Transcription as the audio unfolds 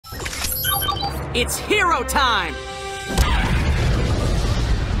It's hero time!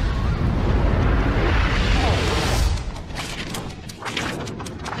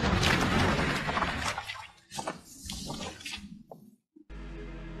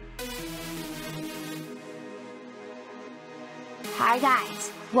 Hi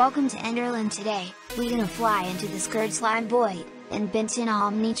guys, welcome to Enderland. Today, we're gonna fly into the Skurd slime void, in Ben Tennyson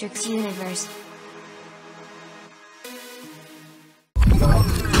Omnitrix universe.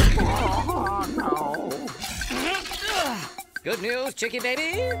 Good news, Chicky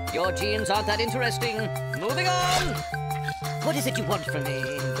baby. Your genes aren't that interesting. Moving on. What is it you want from me?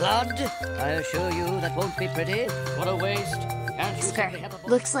 Blood? I assure you that won't be pretty. What a waste. Can't you simply have a Skurd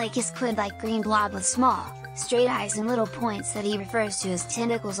looks like a squid-like green blob with small, straight eyes and little points that he refers to as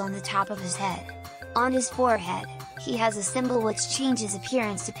tentacles on the top of his head. On his forehead, he has a symbol which changes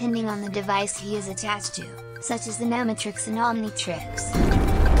appearance depending on the device he is attached to, such as the Nemetrix and Omnitrix.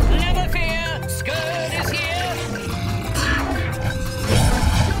 Never fear! Skurd is here!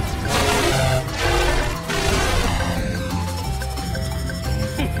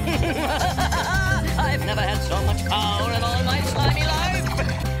 I've never had so much power in all my slimy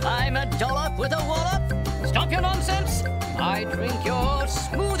life! I'm a dollop with a wallop! Stop your nonsense! I drink your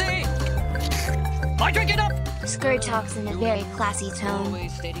smoothie! I drink it up! Skurd talks in a very classy tone.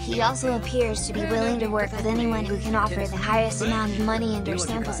 He also appears to be willing to work with anyone who can offer the highest amount of money and/or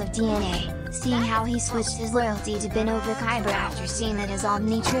samples of DNA, seeing how he switched his loyalty to Ben over Khyber after seeing that his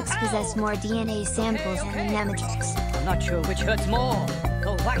Omnitrix possessed more DNA samples than the Nemetrix. I'm not sure which hurts more,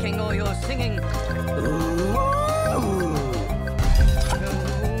 the whacking or your singing.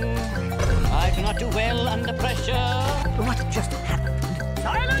 I do not do well under pressure. What just happened?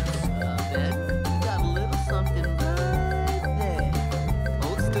 Silence! Ben, you got a little something right there.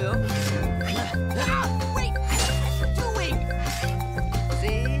 Hold still. Wait! What are you doing?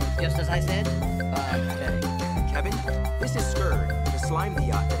 See? Just as I said. Kevin, this is Skurd, the slime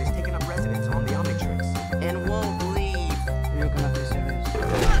yacht that has taken up residence on the Omnitrix, and won't leave. You're gonna be serious.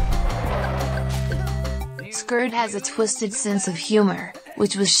 Skurd has a twisted sense of humor,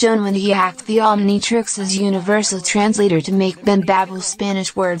 which was shown when he hacked the Omnitrix as universal translator to make Ben babble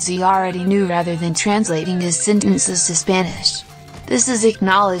Spanish words he already knew rather than translating his sentences to Spanish. This is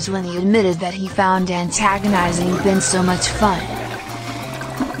acknowledged when he admitted that he found antagonizing Ben so much fun.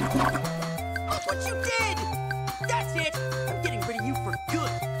 Look what you did! That's it! I'm getting rid of you for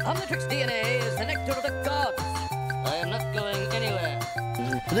good! Omnitrix DNA is the nectar of the gods. I am not going anywhere.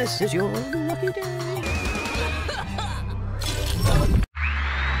 This is your lucky day.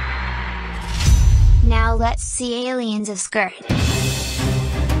 Now let's see Aliens of Skurd.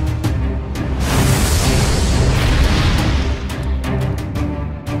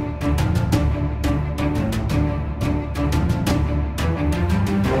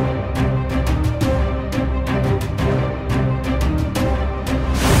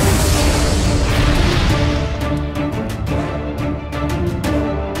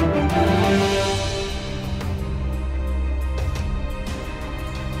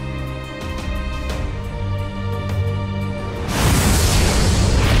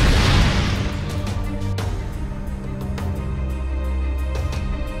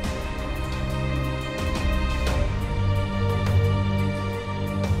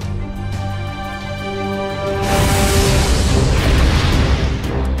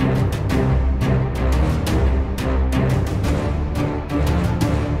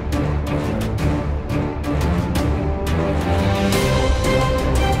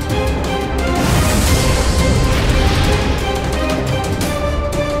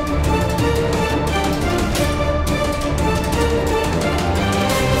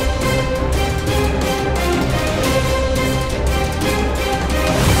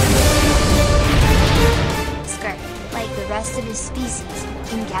 Of his species,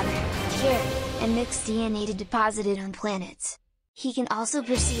 can gather, carry, and mix DNA to deposit it on planets. He can also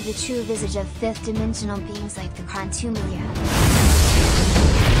perceive the true visage of fifth-dimensional beings like the Trombipulor.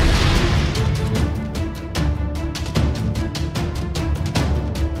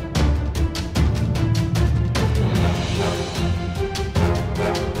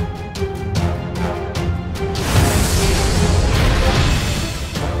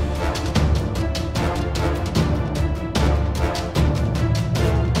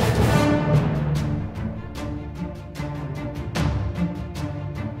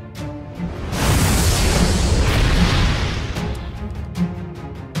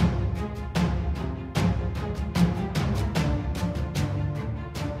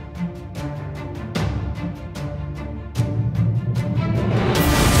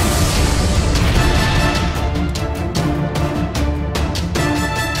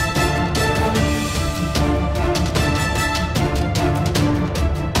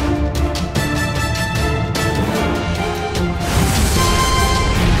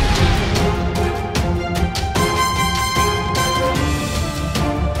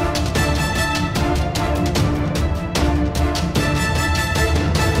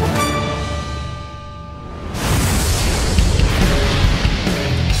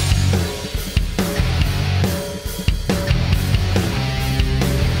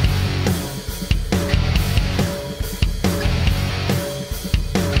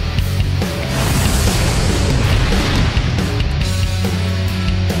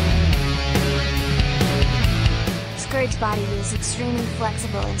 extremely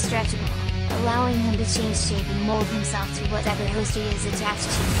flexible and stretchable, allowing him to change shape and mold himself to whatever host he is attached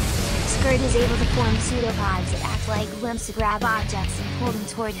to. Skurd is able to form pseudopods that act like limbs to grab objects and pull them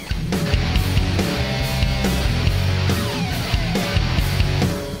toward him.